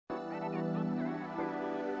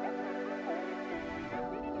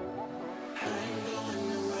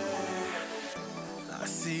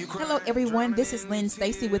Hello, everyone. This is Lynn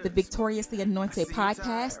Stacy with the Victoriously Anointed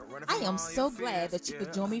podcast. I am so glad that you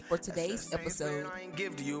could join me for today's episode.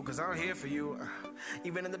 Get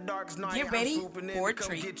ready for a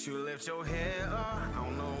treat.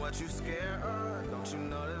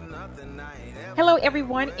 Hello,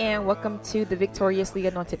 everyone, and welcome to the Victoriously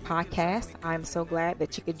Anointed podcast. I'm so glad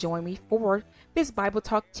that you could join me for this Bible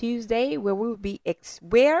Talk Tuesday, where we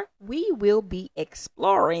will be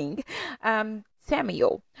exploring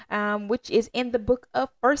Samuel, which is in the book of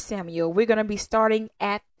 1 Samuel. We're going to be starting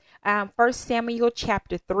at 1 Samuel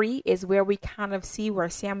chapter 3 is where we kind of see where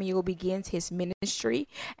Samuel begins his ministry.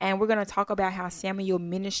 And we're going to talk about how Samuel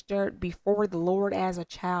ministered before the Lord as a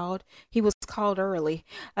child. He was called early.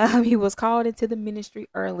 He was called into the ministry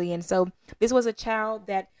early. And so this was a child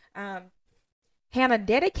that Hannah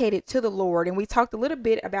dedicated to the Lord. And we talked a little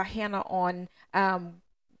bit about Hannah on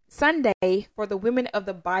Sunday for the Women of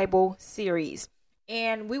the Bible series.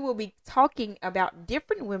 And we will be talking about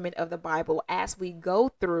different women of the Bible as we go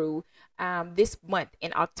through this month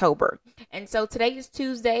in October. And so today is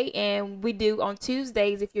Tuesday, and we do on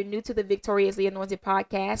Tuesdays, if you're new to the Victoriously Anointed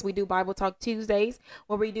podcast, we do Bible Talk Tuesdays,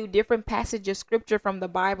 where we do different passages of scripture from the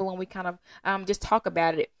Bible, and we kind of just talk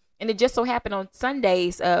about it. And it just so happened on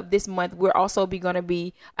Sundays this month, we're also going to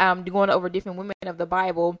be going over different women of the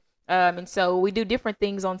Bible. And so we do different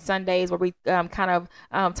things on Sundays where we kind of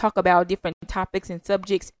talk about different topics and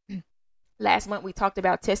subjects. Last month, we talked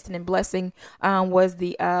about testing and blessing was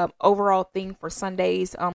the overall theme for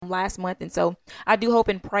Sundays last month. And so I do hope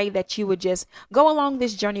and pray that you would just go along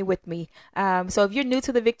this journey with me. So if you're new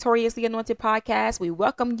to the Victoriously Anointed podcast, we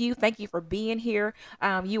welcome you. Thank you for being here.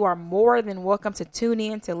 You are more than welcome to tune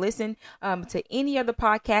in, to listen to any of the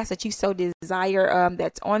podcasts that you so desire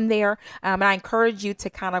that's on there. And I encourage you to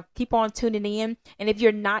kind of keep on tuning in. And if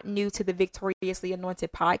you're not new to the Victoriously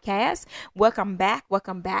Anointed podcast, welcome back,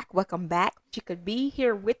 welcome back, welcome back. You could be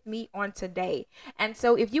here with me on today. And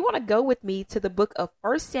so if you want to go with me to the book of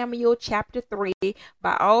 1 Samuel chapter 3,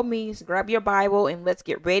 by all means, grab your Bible and let's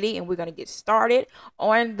get ready. And we're going to get started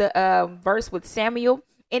on the verse with Samuel.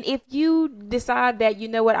 And if you decide that, you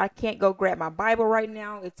know what, I can't go grab my Bible right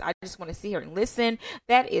now, I just want to sit here and listen,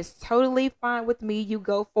 that is totally fine with me. You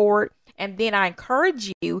go for it. And then I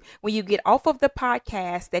encourage you, when you get off of the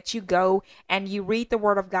podcast, that you go and you read the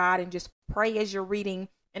word of God and just pray as you're reading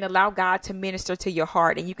and allow God to minister to your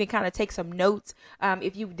heart. And you can kind of take some notes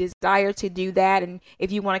if you desire to do that. And if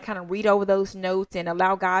you want to kind of read over those notes and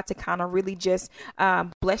allow God to kind of really just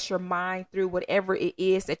bless your mind through whatever it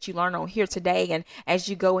is that you learn on here today. And as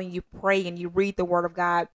you go and you pray and you read the word of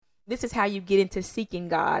God, this is how you get into seeking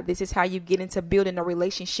God. This is how you get into building a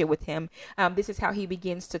relationship with him. This is how he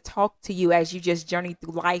begins to talk to you as you just journey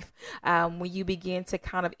through life. When you begin to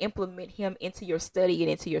kind of implement him into your study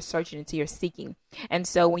and into your search and into your seeking. And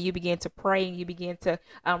so when you begin to pray and you begin to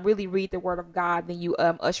really read the word of God, then you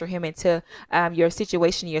usher him into your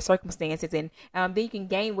situation, your circumstances, and then you can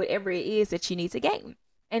gain whatever it is that you need to gain.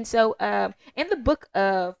 And so in the book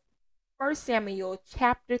of 1 Samuel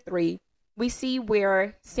chapter 3, we see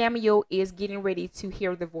where Samuel is getting ready to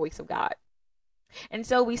hear the voice of God. And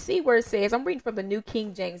so we see where it says, I'm reading from the New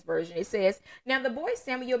King James Version. It says, now the boy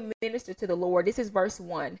Samuel ministered to the Lord. This is verse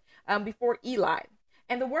 1, before Eli.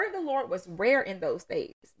 And the word of the Lord was rare in those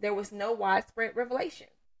days. There was no widespread revelation.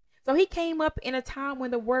 So he came up in a time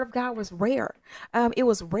when the word of God was rare. It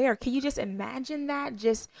was rare. Can you just imagine that?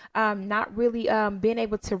 Just not really being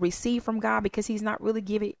able to receive from God because he's not really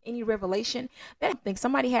giving any revelation. I think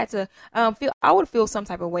somebody had to I would feel some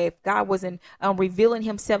type of way if God wasn't revealing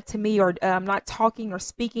himself to me or not talking or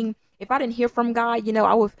speaking. If I didn't hear from God,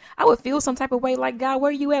 I would feel some type of way like, God, where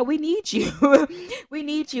are you at? We need you. We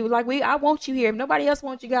need you. Like I want you here. If nobody else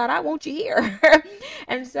wants you, God, I want you here.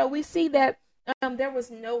 And so we see that there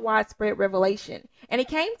was no widespread revelation. And it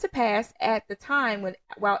came to pass at the time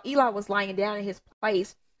while Eli was lying down in his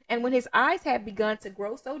place, and when his eyes had begun to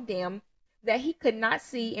grow so dim that he could not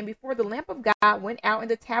see, and before the lamp of God went out in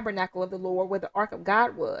the tabernacle of the Lord where the ark of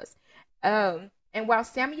God was. And while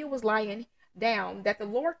Samuel was lying down, that the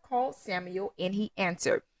Lord called Samuel, and he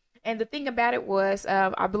answered. And the thing about it was,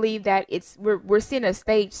 I believe that we're seeing a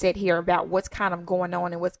stage set here about what's kind of going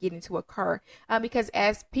on and what's getting to occur. Because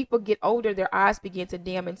as people get older, their eyes begin to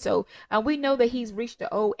dim. And so we know that he's reached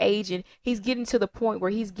the old age and he's getting to the point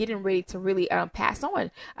where he's getting ready to really pass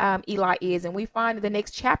on. Eli is. And we find in the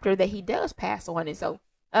next chapter that he does pass on. And so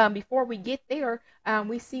before we get there,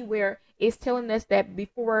 we see where it's telling us that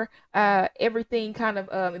before everything kind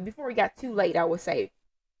of, before it got too late, I would say,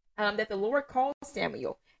 that the Lord called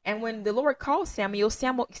Samuel. And when the Lord called Samuel,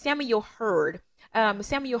 Samuel heard.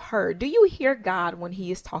 Samuel heard. Do you hear God when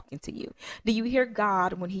he is talking to you? Do you hear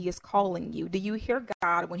God when he is calling you? Do you hear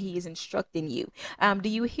God when he is instructing you? Do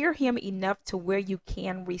you hear him enough to where you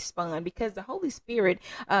can respond? Because the Holy Spirit,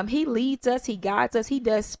 he leads us, he guides us, he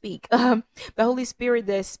does speak. The Holy Spirit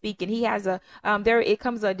does speak, and he has it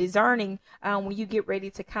comes a discerning when you get ready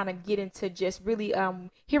to kind of get into just really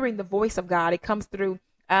hearing the voice of God. It comes through.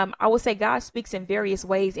 I would say God speaks in various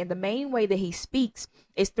ways, and the main way that he speaks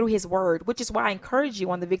is through his word, which is why I encourage you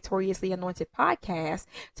on the Victoriously Anointed podcast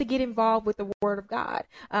to get involved with the word of God.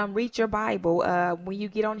 Read your Bible. When you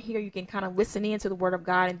get on here, you can kind of listen into the word of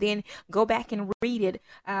God and then go back and read it,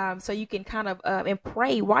 so you can kind of and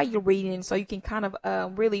pray while you're reading, so you can kind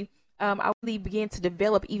of really I really begin to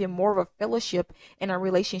develop even more of a fellowship and a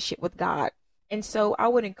relationship with God. And so I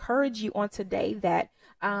would encourage you on today that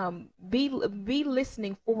be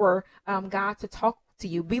listening for God to talk to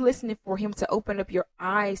you. Be listening for him to open up your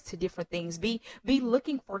eyes to different things. Be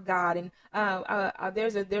looking for God. And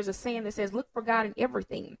there's a saying that says, look for God in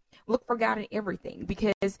everything. Look for God in everything,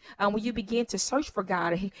 because when you begin to search for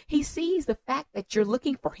God, he sees the fact that you're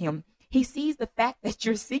looking for him. He sees the fact that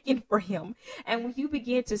you're seeking for him. And when you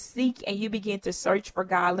begin to seek and you begin to search for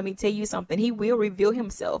God, let me tell you something. He will reveal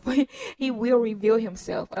himself. He will reveal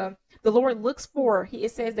himself. The Lord looks for,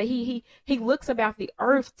 it says that he looks about the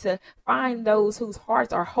earth to find those whose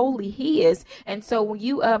hearts are wholly his. And so when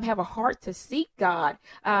you have a heart to seek God,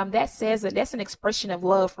 that says that that's an expression of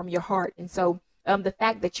love from your heart. And so the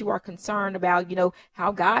fact that you are concerned about,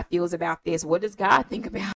 how God feels about this, what does God think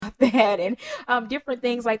about that, and different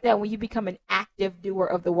things like that, when you become an active doer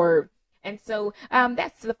of the word. And so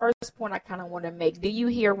that's the first point I kind of want to make. Do you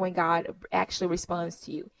hear when God actually responds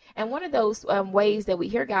to you? And one of those ways that we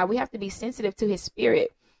hear God, we have to be sensitive to his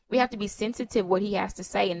spirit. We have to be sensitive what he has to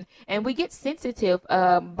say. And we get sensitive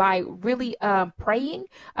by really praying.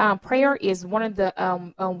 Prayer is one of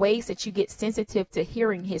the ways that you get sensitive to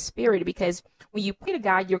hearing his spirit, because when you pray to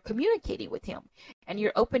God, you're communicating with him, and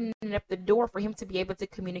you're opening up the door for him to be able to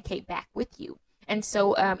communicate back with you. And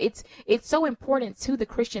so it's so important to the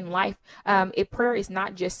Christian life. Prayer is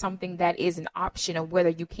not just something that is an option of whether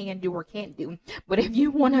you can do or can't do. But if you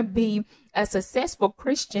want to be a successful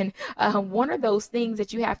Christian, one of those things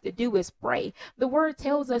that you have to do is pray. The word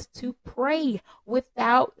tells us to pray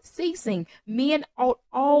without ceasing. Men ought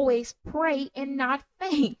always pray and not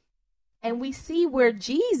faint. And we see where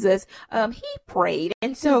Jesus, he prayed.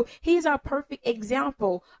 And so he's our perfect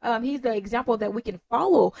example. He's the example that we can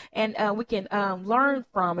follow and we can learn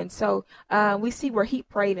from. And so we see where he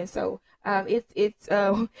prayed. And so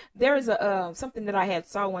there's something that I had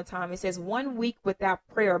saw one time. It says 1 week without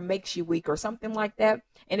prayer makes you weak, or something like that.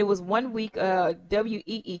 And it was 1 week,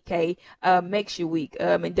 WEEK, makes you weak,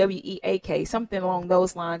 and WEAK, something along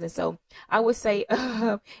those lines. And so I would say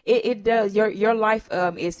it does. Your life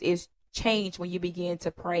is change when you begin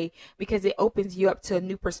to pray, because it opens you up to a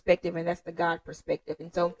new perspective, and that's the God perspective.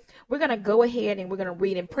 And so we're going to go ahead and we're going to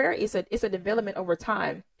read. And prayer is a development over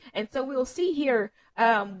time. And so we'll see here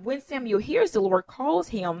when Samuel hears the Lord calls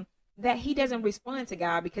him, that he doesn't respond to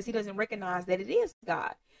God because he doesn't recognize that it is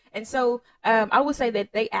God. And so I would say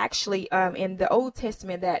that they actually in the Old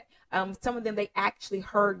Testament, that some of them, they actually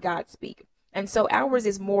heard God speak. And so ours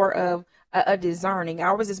is more of a discerning.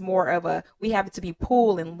 Ours is more of we have to be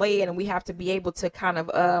pulled and led, and we have to be able to kind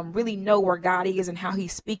of really know where God is and how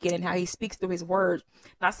he's speaking and how he speaks through his word.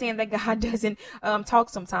 Not saying that God doesn't talk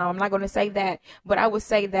sometimes. I'm not going to say that, but I would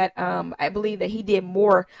say that I believe that he did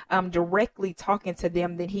more directly talking to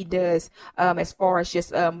them than he does as far as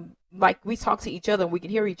just like we talk to each other and we can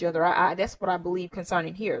hear each other. That's what I believe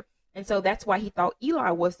concerning here. And so that's why he thought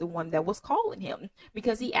Eli was the one that was calling him,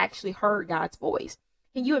 because he actually heard God's voice.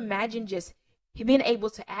 Can you imagine just being able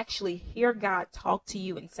to actually hear God talk to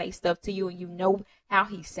you and say stuff to you, and you know how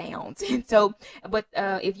he sounds? And so, but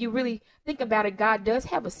if you really think about it, God does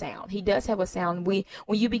have a sound. He does have a sound. When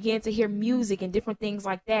you begin to hear music and different things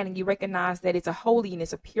like that, and you recognize that it's a holy and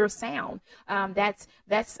it's a pure sound, that's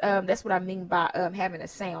what I mean by having a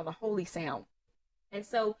sound, a holy sound. And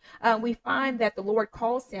so we find that the Lord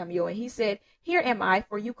called Samuel, and he said, "Here am I,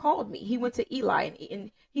 for you called me." He went to Eli,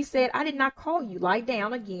 and he said, "I did not call you. Lie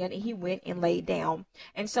down again." And he went and laid down.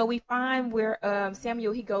 And so we find where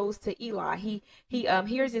Samuel, he goes to Eli. He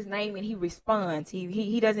hears his name and he responds.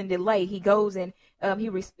 He doesn't delay. He goes and he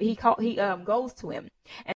goes to him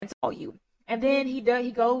and call you. And then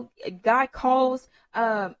God calls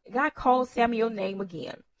Samuel's name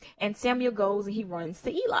again. And Samuel goes and he runs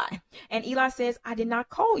to Eli. And Eli says, "I did not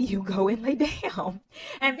call you. Go and lay down."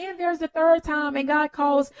 And then there's the third time, and God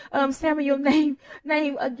calls Samuel's name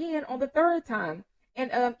again on the third time.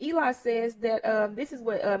 And Eli says that this is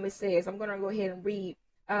what it says. I'm going to go ahead and read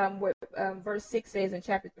what verse 6 says in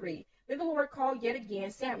chapter 3. Then the Lord called yet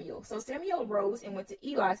again Samuel. So Samuel arose and went to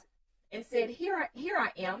Eli and said, Here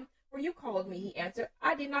I am, for you called me. He answered,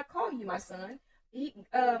 I did not call you, my son. He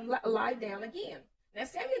lie down again. Now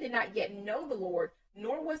Samuel did not yet know the Lord,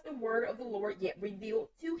 nor was the word of the Lord yet revealed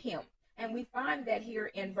to him. And we find that here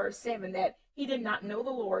in verse 7 that he did not know the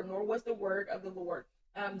Lord, nor was the word of the Lord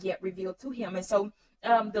yet revealed to him. And so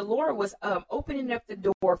the Lord was opening up the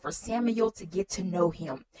door for Samuel to get to know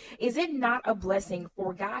him. Is it not a blessing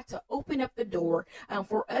for God to open up the door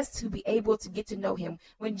for us to be able to get to know him?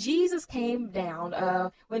 When Jesus came down,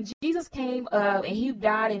 and he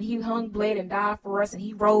died and he hung, bled, and died for us, and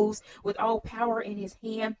he rose with all power in his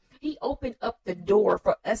hand, he opened up the door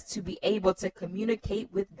for us to be able to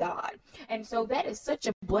communicate with God. And so that is such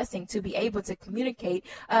a blessing to be able to communicate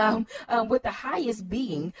with the highest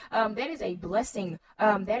being. That is a blessing.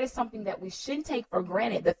 That is something that we shouldn't take for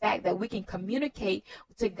granted. The fact that we can communicate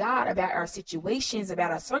to God about our situations,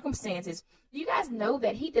 about our circumstances. You guys know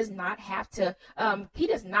that he does not have to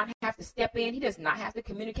step in. He does not have to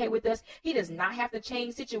communicate with us. He does not have to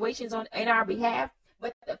change situations in our behalf.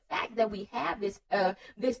 But the fact that we have this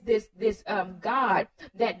God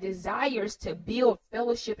that desires to build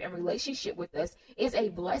fellowship and relationship with us is a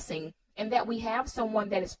blessing, and that we have someone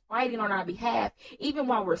that is fighting on our behalf, even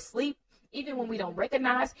while we're asleep. Even when we don't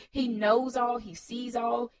recognize, he knows all, he sees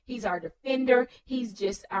all, he's our defender, he's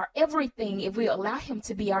just our everything. If we allow him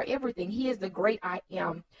to be our everything, he is the great I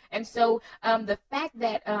am. And so the fact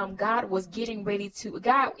that God is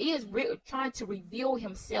trying to reveal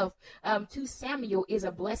himself to Samuel is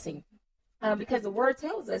a blessing, because the word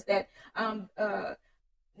tells us that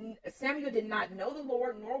Samuel did not know the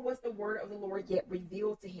Lord, nor was the word of the Lord yet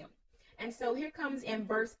revealed to him. And so here comes in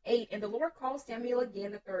verse 8, and the Lord called Samuel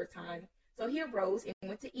again the third time. So he arose and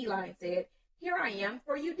went to Eli and said, Here I am,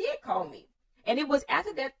 for you did call me. And it was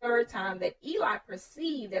after that third time that Eli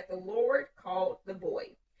perceived that the Lord called the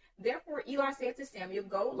boy. Therefore Eli said to Samuel,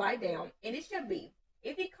 Go, lie down, and it shall be,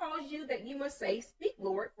 if he calls you, that you must say, Speak,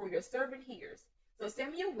 Lord, for your servant hears. So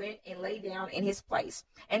Samuel went and lay down in his place.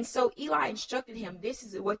 And so Eli instructed him, this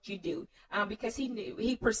is what you do. Because he knew,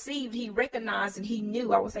 he perceived, he recognized, and he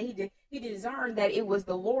knew, he discerned that it was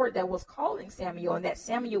the Lord that was calling Samuel, and that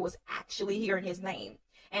Samuel was actually hearing his name.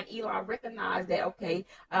 And Eli recognized that, okay,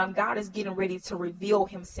 God is getting ready to reveal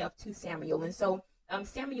himself to Samuel. And so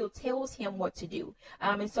Samuel tells him what to do.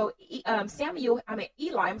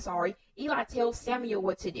 Eli tells Samuel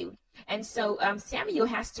what to do. And so Samuel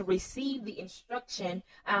has to receive the instruction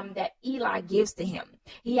that Eli gives to him.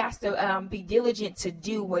 He has to be diligent to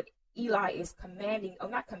do what Eli is commanding, or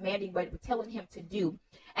not commanding, but telling him to do.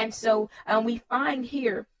 And so we find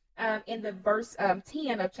here in the verse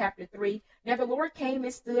 10 of chapter 3, now the Lord came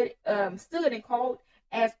and stood and called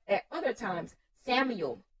as at other times,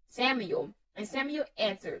 Samuel, Samuel. And Samuel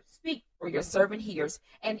answered, Speak, for your servant hears.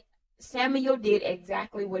 And Samuel did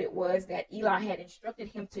exactly what it was that Eli had instructed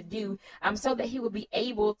him to do, so that he would be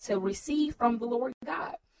able to receive from the Lord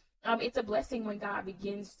God. It's a blessing when God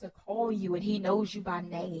begins to call you and he knows you by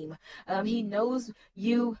name. He knows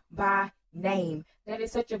you by name. That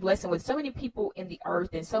is such a blessing. With so many people in the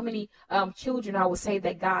earth and so many children, I would say,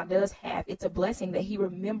 that God does have, it's a blessing that he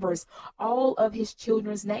remembers all of his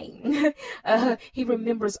children's name. He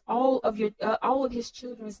remembers all of his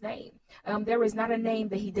children's name. There is not a name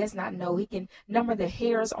that he does not know. He can number the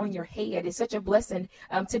hairs on your head. It's such a blessing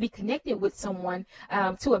to be connected with someone,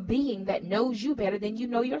 to a being that knows you better than you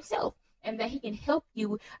know yourself. And that he can help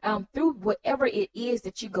you through whatever it is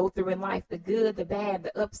that you go through in life, the good, the bad,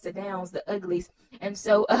 the ups, the downs, the uglies. And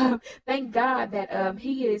so thank God that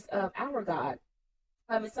he is our God.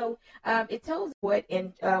 So it tells what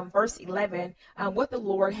in verse 11, what the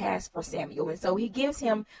Lord has for Samuel. And so he gives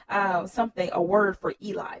him a word for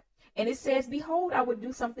Eli. And it says, Behold, I will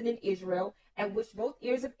do something in Israel, at which both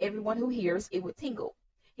ears of everyone who hears it would tingle.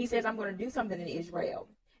 He says, I'm going to do something in Israel.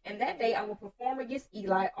 And that day I will perform against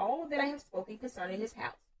Eli all that I have spoken concerning his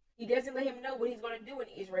house. He doesn't let him know what he's going to do in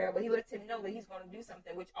Israel, but he lets him know that he's going to do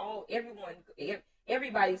something which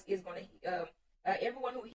everybody is going to,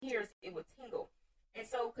 everyone who hears it will tingle. And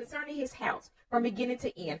so concerning his house, from beginning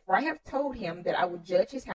to end, for I have told him that I will judge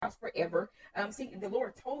his house forever. The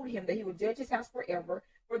Lord told him that he would judge his house forever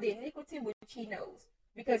for the iniquity which he knows,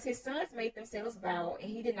 because his sons made themselves vow, and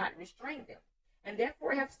he did not restrain them. And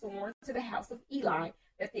therefore I have sworn to the house of Eli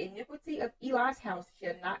that the iniquity of Eli's house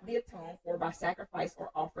shall not be atoned for by sacrifice or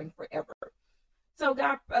offering forever. So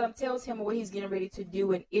God tells him what he's getting ready to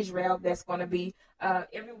do in Israel. That's going to be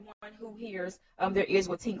everyone who hears their ears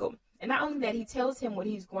will tingle. And not only that, he tells him what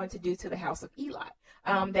he's going to do to the house of Eli,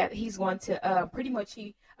 that he's going to pretty much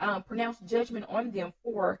pronounce judgment on them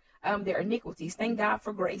for their iniquities. Thank God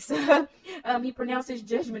for grace. He pronounces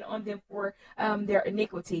judgment on them for their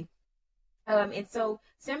iniquity. And so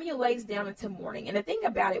Samuel lays down into mourning. And the thing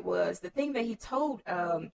about it was, the thing that he told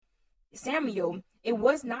Samuel, it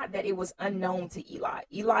was not that it was unknown to Eli.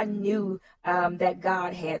 Eli knew that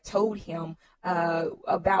God had told him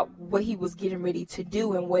about what he was getting ready to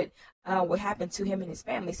do and what happened to him and his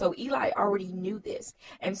family. So Eli already knew this.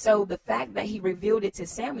 And so the fact that he revealed it to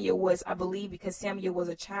Samuel was, I believe, because Samuel was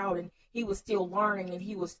a child and he was still learning, and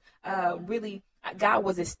he was God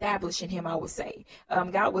was establishing him, I would say.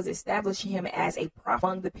 God was establishing him as a prophet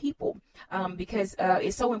among the people, because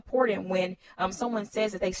it's so important when someone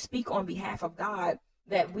says that they speak on behalf of God,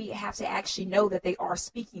 that we have to actually know that they are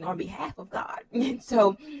speaking on behalf of God. And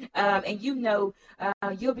so, you'll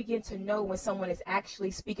begin to know when someone is actually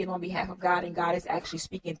speaking on behalf of God and God is actually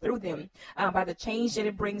speaking through them, by the change that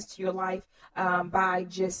it brings to your life, by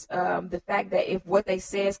just the fact that if what they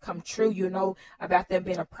says come true, you know about them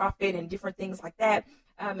being a prophet and different things like that.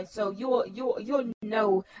 And so you'll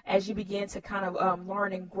know as you begin to kind of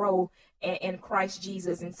learn and grow in Christ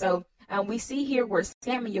Jesus. And so we see here where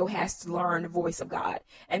Samuel has to learn the voice of God.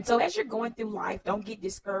 And so as you're going through life, don't get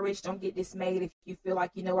discouraged. Don't get dismayed if you feel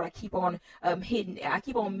like, you know what, I keep on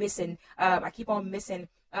missing.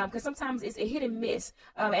 Because sometimes it's a hit and miss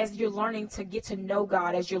as you're learning to get to know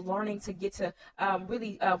God, as you're learning to get to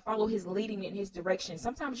really follow his leading in his direction.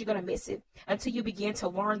 Sometimes you're going to miss it until you begin to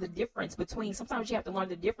learn the difference between, sometimes you have to learn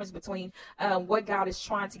the difference between what God is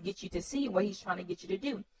trying to get you to see and what he's trying to get you to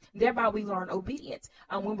do. Thereby we learn obedience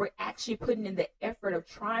when we're actually putting in the effort of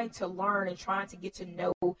trying to learn and trying to get to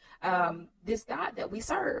know this God that we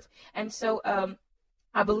serve. And so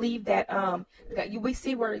I believe that we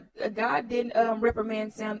see where God didn't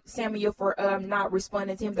reprimand Samuel for not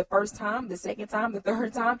responding to him the first time, the second time, the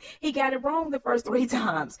third time. He got it wrong the first 3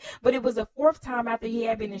 times. But it was the 4th time after he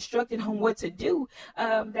had been instructed on what to do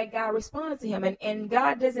that God responded to him. And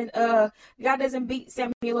God doesn't beat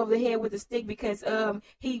Samuel over the head with a stick because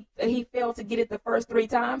he failed to get it the first 3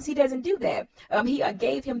 times. He doesn't do that. He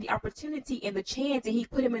gave him the opportunity and the chance, and he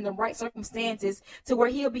put him in the right circumstances to where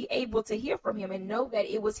he'll be able to hear from him and know that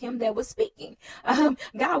it was him that was speaking.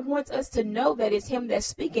 God wants us to know that it's him that's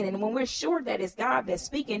speaking. And when we're sure that it's God that's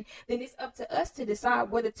speaking, then it's up to us to decide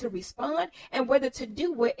whether to respond and whether to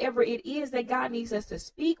do whatever it is that God needs us to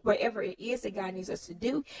speak, whatever it is that God needs us to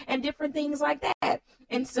do, and different things like that.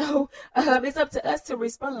 And so it's up to us to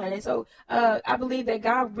respond. And so I believe that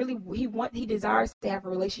God really, he desires to have a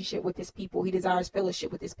relationship with his people. He desires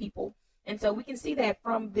fellowship with his people. And so we can see that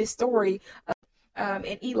from this story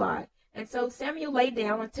in Eli. And so Samuel lay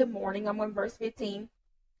down until morning. I'm on verse 15.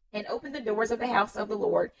 And opened the doors of the house of the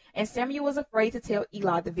Lord. And Samuel was afraid to tell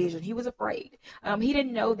Eli the vision. He was afraid. He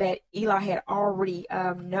didn't know that Eli had already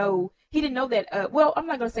He didn't know that. I'm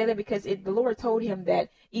not going to say that because the Lord told him that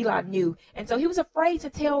Eli knew. And so he was afraid to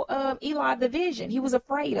tell Eli the vision. He was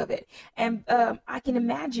afraid of it. And I can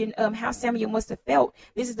imagine how Samuel must have felt.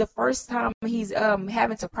 This is the first time he's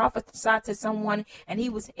having to prophesy to someone. And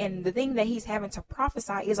the thing that he's having to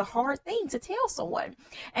prophesy is a hard thing to tell someone.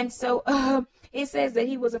 And so it says that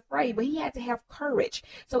he was afraid, but he had to have courage.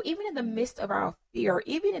 So even in the midst of our fear,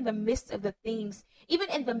 even in the midst of things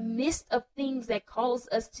that cause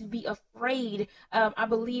us to be afraid, I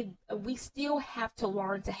believe we still have to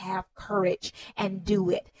learn to have courage and do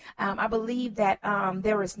it. I believe that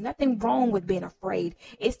there is nothing wrong with being afraid.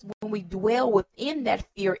 It's when we dwell within that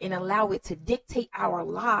fear and allow it to dictate our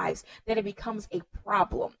lives that it becomes a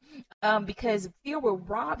problem, because fear will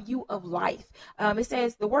rob you of life. It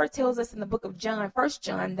says, the word tells us in the book of John, 1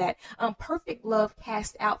 John, that perfect love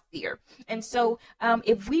casts out fear. And so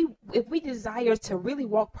if we desire to really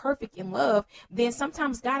walk perfect in love, then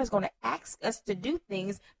sometimes God is going to ask us to do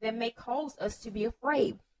things that may cause us to be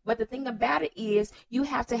afraid. But the thing about it is you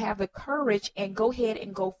have to have the courage and go ahead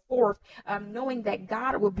and go forth, knowing that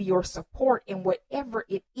God will be your support in whatever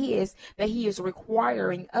it is that he is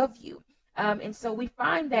requiring of you. And so we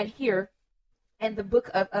find that here in the book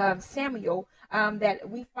of Samuel, that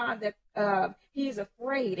we find that he is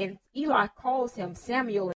afraid, and Eli calls him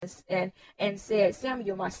Samuel and said,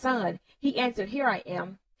 Samuel, my son. He answered, here I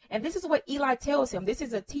am. And this is what Eli tells him. This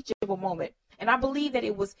is a teachable moment. And I believe that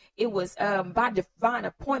it was by divine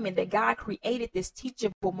appointment that God created this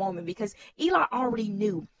teachable moment, because Eli already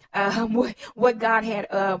knew what God had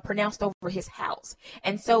pronounced over his house.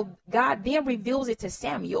 And so God then reveals it to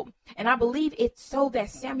Samuel. And I believe it's so that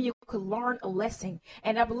Samuel could learn a lesson.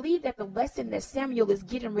 And I believe that the lesson that Samuel is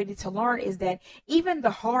getting ready to learn is that even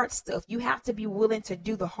the hard stuff, you have to be willing to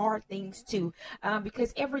do the hard things too.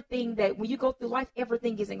 Because everything that when you go through life,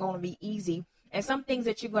 everything isn't going to be easy. And some things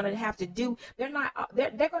that you're going to have to do,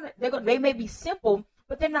 they may be simple,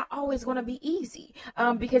 but they're not always going to be easy,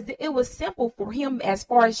 because it was simple for him as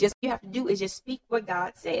far as just you have to do is just speak what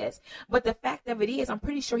God says. But the fact of it is, I'm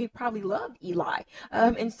pretty sure he probably loved Eli.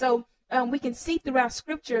 And so we can see throughout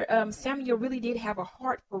scripture, Samuel really did have a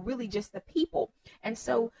heart for really just the people. And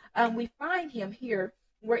so we find him here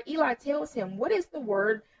where Eli tells him, "What is the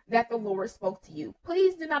word that the Lord spoke to you?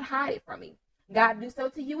 Please do not hide it from me. God do so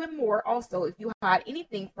to you and more also if you hide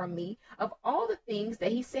anything from me of all the things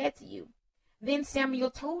that he said to you." Then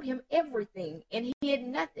Samuel told him everything, and he hid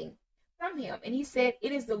nothing from him. And he said,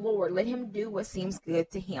 "It is the Lord. Let him do what seems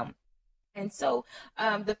good to him." And so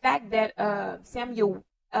the fact that Samuel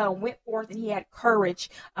went forth and he had courage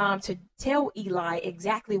to tell Eli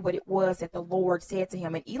exactly what it was that the Lord said to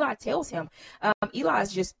him. And Eli tells him,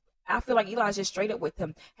 I feel like Eli's just straight up with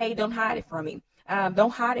him. "Hey, don't hide it from me.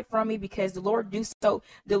 Don't hide it from me, because the Lord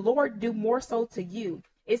do more so to you."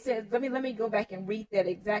 It says, let me go back and read that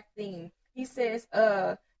exact thing. He says,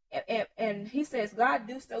 and he says, "God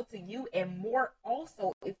do so to you and more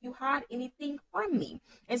also if you hide anything from me."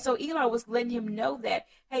 And so Eli was letting him know that,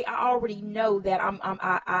 hey, I already know that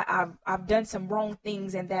I've done some wrong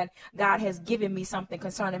things, and that God has given me something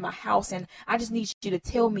concerning my house, and I just need you to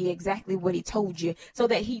tell me exactly what he told you, so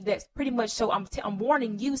that that's pretty much, so I'm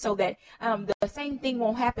warning you so that the same thing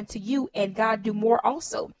won't happen to you, and God do more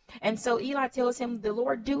also. And so Eli tells him, the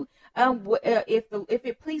Lord do if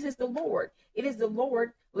it pleases the Lord, it is the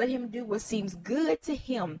Lord. Let him do what seems good to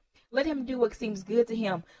him. Let him do what seems good to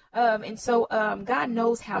him. And so God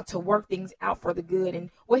knows how to work things out for the good.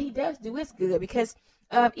 And what he does do is good, because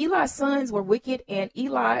Eli's sons were wicked, and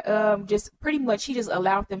Eli just pretty much, he just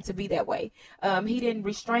allowed them to be that way. He didn't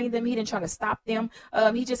restrain them. He didn't try to stop them.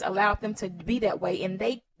 He just allowed them to be that way. And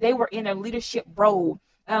they were in a leadership role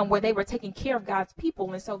where they were taking care of God's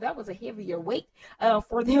people. And so that was a heavier weight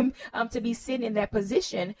for them to be sitting in that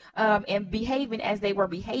position and behaving as they were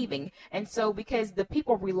behaving. And so because the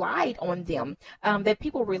people relied on them, to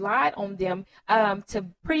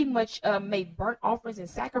pretty much make burnt offerings and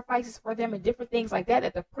sacrifices for them and different things like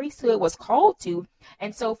that the priesthood was called to.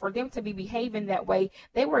 And so for them to be behaving that way,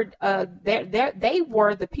 they were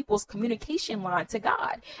the people's communication line to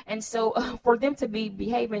God. And so for them to be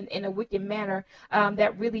behaving in a wicked manner,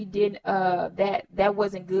 that really did that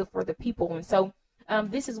wasn't good for the people. And so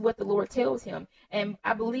this is what the Lord tells him. And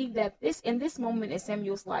I believe that in this moment in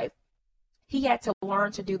Samuel's life, he had to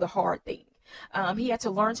learn to do the hard thing. He had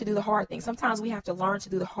to learn to do the hard thing. Sometimes we have to learn to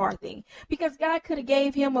do the hard thing, because God could have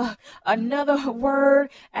gave him another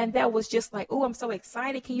word, and that was just like, oh, I'm so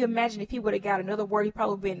excited. Can you imagine if he would have got another word? He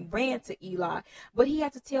probably been ran to Eli, but he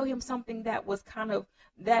had to tell him something that was kind of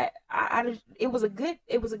that it was a good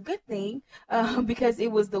thing because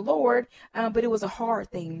it was the Lord, but it was a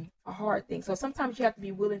hard thing. So sometimes you have to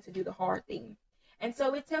be willing to do the hard thing. And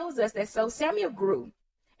so it tells us that so Samuel grew,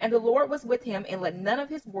 and the Lord was with him, and let none of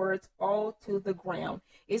his words fall to the ground.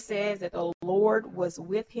 It says that the Lord was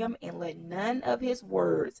with him, and let none of his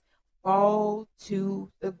words fall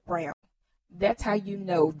to the ground. That's how you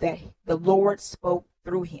know that the Lord spoke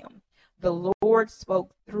through him. The Lord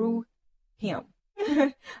spoke through him.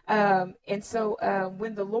 And so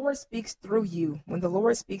when the Lord speaks through you,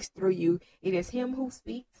 it is him who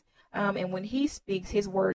speaks. And when he speaks, his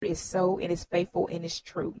word is so, and is faithful, and is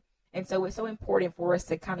true. And so it's so important for us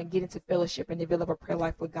to kind of get into fellowship and develop a prayer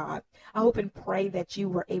life with God. I hope and pray that you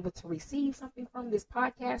were able to receive something from this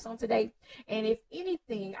podcast on today. And if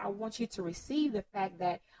anything, I want you to receive the fact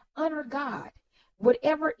that honor God.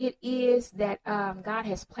 Whatever it is that God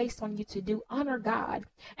has placed on you to do, honor God.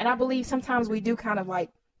 And I believe sometimes we do kind of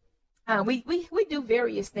like, we do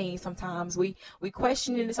various things. Sometimes we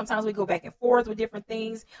question it. Sometimes we go back and forth with different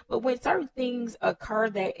things. But when certain things occur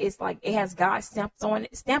that it's like it has God's stamp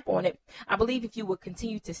on it, I believe if you will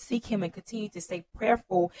continue to seek him and continue to stay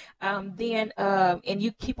prayerful, then and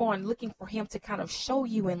you keep on looking for him to kind of show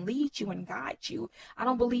you and lead you and guide you, I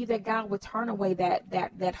don't believe that God will turn away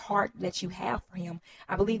that heart that you have for him.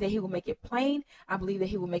 I believe that he will make it plain. I believe that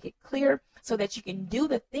he will make it clear so that you can do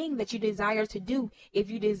the thing that you desire to do. If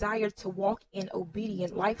you desire to walk in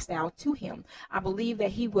obedient lifestyle to him, I believe that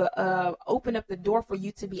he will open up the door for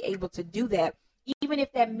you to be able to do that. even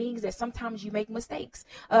if that means that sometimes you make mistakes.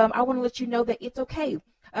 I want to let you know that it's okay.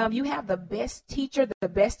 You have the best teacher, the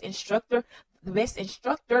best instructor,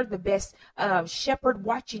 the best shepherd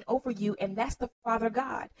watching over you, and that's the Father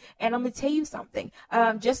God. And I'm going to tell you something.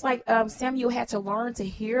 Just like Samuel had to learn to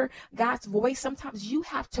hear God's voice, sometimes you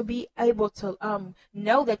have to be able to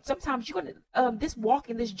know that sometimes you're going to, this walk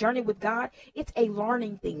in this journey with God, it's a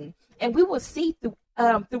learning thing. And we will see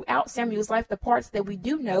throughout Samuel's life, the parts that we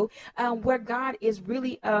do know, where God is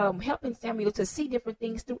really helping Samuel to see different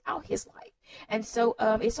things throughout his life. And so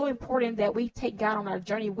it's so important that we take God on our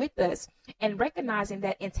journey with us, and recognizing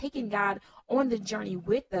that in taking God on the journey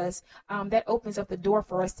with us, that opens up the door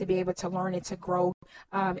for us to be able to learn and to grow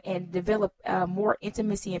and develop more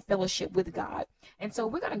intimacy and fellowship with God. And so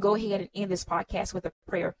we're going to go ahead and end this podcast with a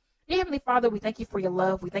prayer. Dear Heavenly Father, we thank you for your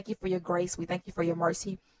love. We thank you for your grace. We thank you for your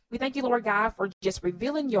mercy. We thank you, Lord God, for just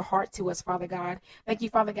revealing your heart to us, Father God. Thank you,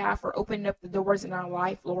 Father God, for opening up the doors in our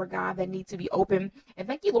life, Lord God, that need to be open. And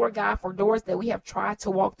thank you, Lord God, for doors that we have tried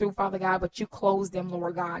to walk through, Father God, but you closed them,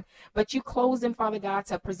 Lord God. But you closed them, Father God,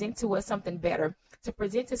 to present to us something better, to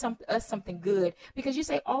present to us something good, because you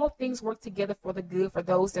say all things work together for the good for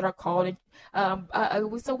those that are called.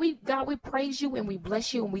 So God, we praise you and we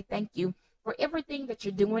bless you and we thank you for everything that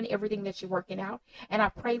you're doing, everything that you're working out. And I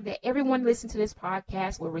pray that everyone listening to this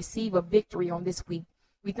podcast will receive a victory on this week.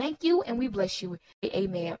 We thank you and we bless you.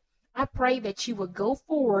 Amen. I pray that you will go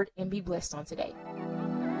forward and be blessed on today.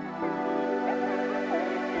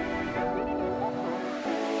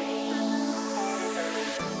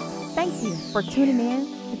 Thank you for tuning in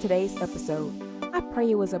to today's episode. I pray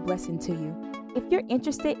it was a blessing to you. If you're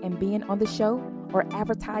interested in being on the show or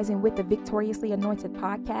advertising with the Victoriously Anointed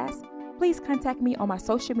podcast, please contact me on my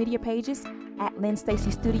social media pages at Lynn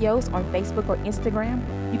Stacy Studios on Facebook or Instagram.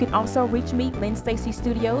 You can also reach me,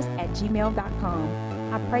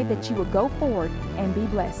 lynnstacystudios@gmail.com. I pray that you will go forward and be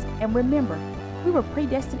blessed. And remember, we were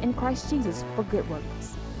predestined in Christ Jesus for good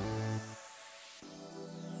works.